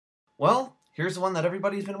Well, here's the one that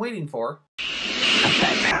everybody's been waiting for.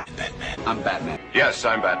 I'm Batman. Yes,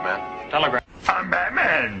 I'm Batman. Telegram. I'm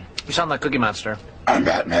Batman. You sound like Cookie Monster. I'm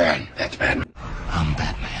Batman. That's Batman. I'm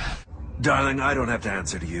Batman. Darling, I don't have to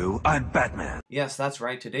answer to you. I'm Batman. Yes, that's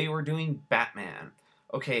right. Today we're doing Batman.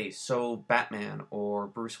 Okay, so Batman, or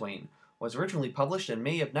Bruce Wayne, was originally published in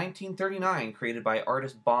May of 1939, created by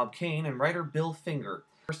artist Bob Kane and writer Bill Finger.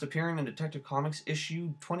 First appearing in Detective Comics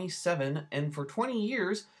issue 27, and for 20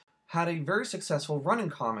 years had a very successful run in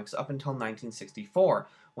comics up until 1964,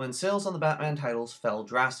 when sales on the Batman titles fell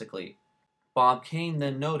drastically. Bob Kane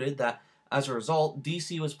then noted that, as a result,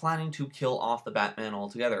 DC was planning to kill off the Batman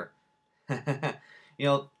altogether.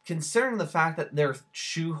 Considering the fact that they're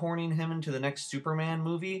shoehorning him into the next Superman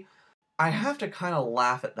movie, I have to kind of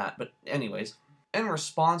laugh at that. But anyways, in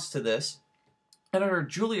response to this, editor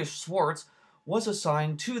Julius Schwartz was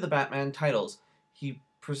assigned to the Batman titles. He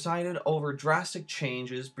presided over drastic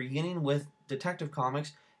changes beginning with Detective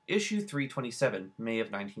Comics issue 327, May of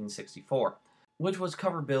 1964, which was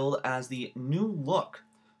cover billed as the New Look.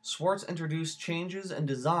 Schwartz introduced changes and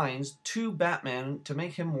designs to Batman to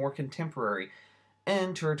make him more contemporary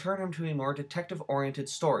and to return him to a more detective-oriented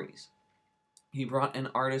stories. He brought in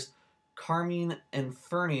artist Carmine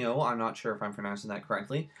Infernio, I'm not sure if I'm pronouncing that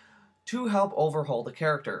correctly, to help overhaul the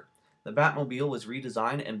character. The Batmobile was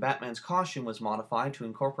redesigned and Batman's costume was modified to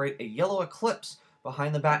incorporate a yellow eclipse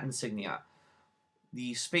behind the bat insignia.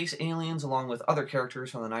 The space aliens, along with other characters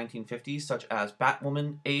from the 1950s, such as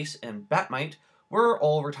Batwoman, Ace, and Batmite, were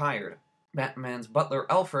all retired. Batman's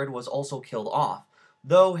butler Alfred was also killed off,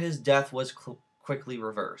 though his death was quickly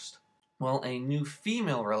reversed. Well, a new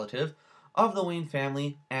female relative of the Wayne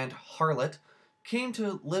family, Aunt Harlot, came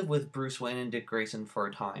to live with Bruce Wayne and Dick Grayson for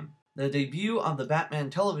a time. The debut of the Batman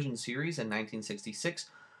television series in 1966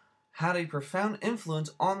 had a profound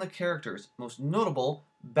influence on the characters, most notable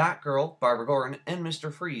Batgirl, Barbara Gordon, and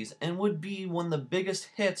Mr. Freeze, and would be one of the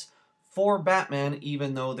biggest hits for Batman,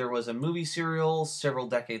 even though there was a movie serial several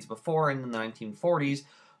decades before in the 1940s,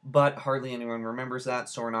 but hardly anyone remembers that,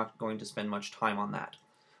 so we're not going to spend much time on that.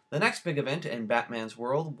 The next big event in Batman's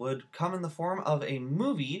world would come in the form of a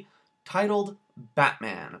movie titled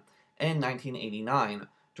Batman in 1989,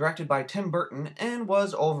 directed by Tim Burton, and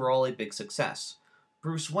was overall a big success.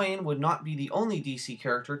 Bruce Wayne would not be the only DC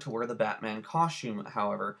character to wear the Batman costume,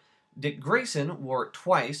 however. Dick Grayson wore it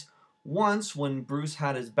twice, once when Bruce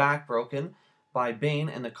had his back broken by Bane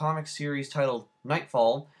in the comic series titled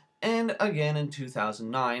Nightfall, and again in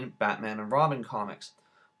 2009, Batman and Robin comics.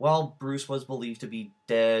 Well, Bruce was believed to be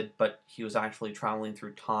dead, but he was actually traveling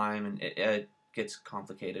through time, and it gets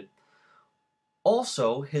complicated.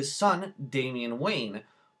 Also, his son, Damian Wayne,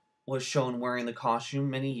 was shown wearing the costume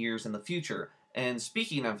many years in the future. And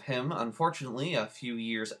speaking of him, unfortunately, a few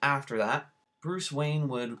years after that, Bruce Wayne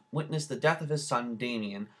would witness the death of his son,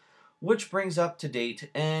 Damian, which brings up to date,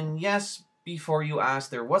 and yes, before you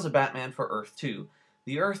ask, there was a Batman for Earth 2.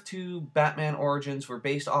 The Earth 2 Batman origins were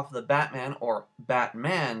based off of the Batman, or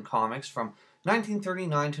Batman, comics from 1939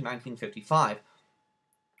 to 1955,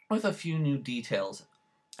 with a few new details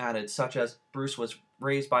added, such as Bruce was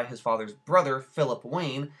raised by his father's brother, Philip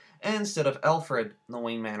Wayne, instead of Alfred, the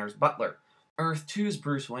Wayne Manor's butler. Earth 2's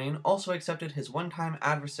Bruce Wayne also accepted his one-time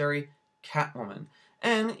adversary, Catwoman,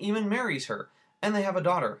 and even marries her, and they have a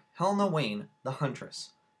daughter, Helena Wayne, the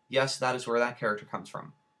Huntress. Yes, that is where that character comes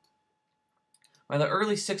from. By the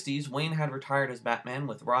early 60s, Wayne had retired as Batman,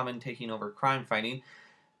 with Robin taking over crime fighting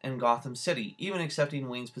in Gotham City, even accepting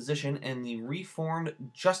Wayne's position in the reformed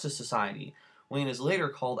Justice Society. Wayne is later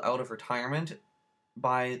called out of retirement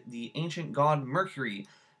by the ancient god Mercury.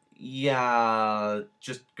 Yeah,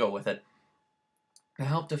 just go with it. To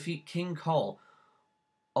help defeat King Kull,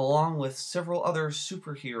 along with several other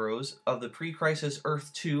superheroes of the pre-crisis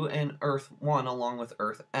Earth 2 and Earth 1, along with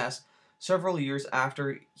Earth S, several years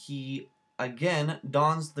after he again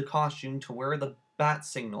dons the costume to wear the bat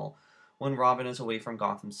signal when Robin is away from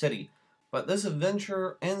Gotham City. But this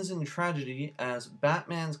adventure ends in tragedy as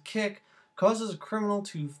Batman's kick causes a criminal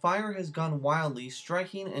to fire his gun wildly,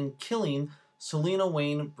 striking and killing Selina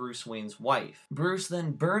Wayne, Bruce Wayne's wife. Bruce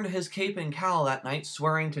then burned his cape and cowl that night,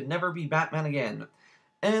 swearing to never be Batman again,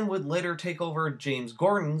 and would later take over James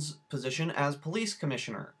Gordon's position as police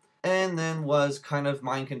commissioner, and then was kind of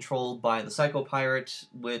mind-controlled by the Psycho Pirate,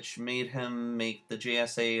 which made him make the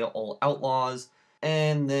JSA all outlaws,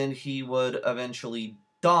 and then he would eventually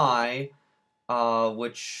die,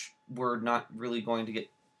 which we're not really going to get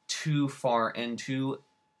too far into,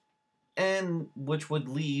 and which would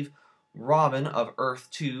leave Robin of Earth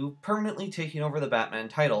 2 permanently taking over the Batman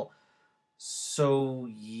title. So,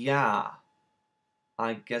 yeah.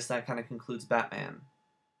 I guess that kind of concludes Batman.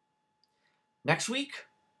 Next week,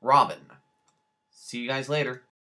 Robin. See you guys later.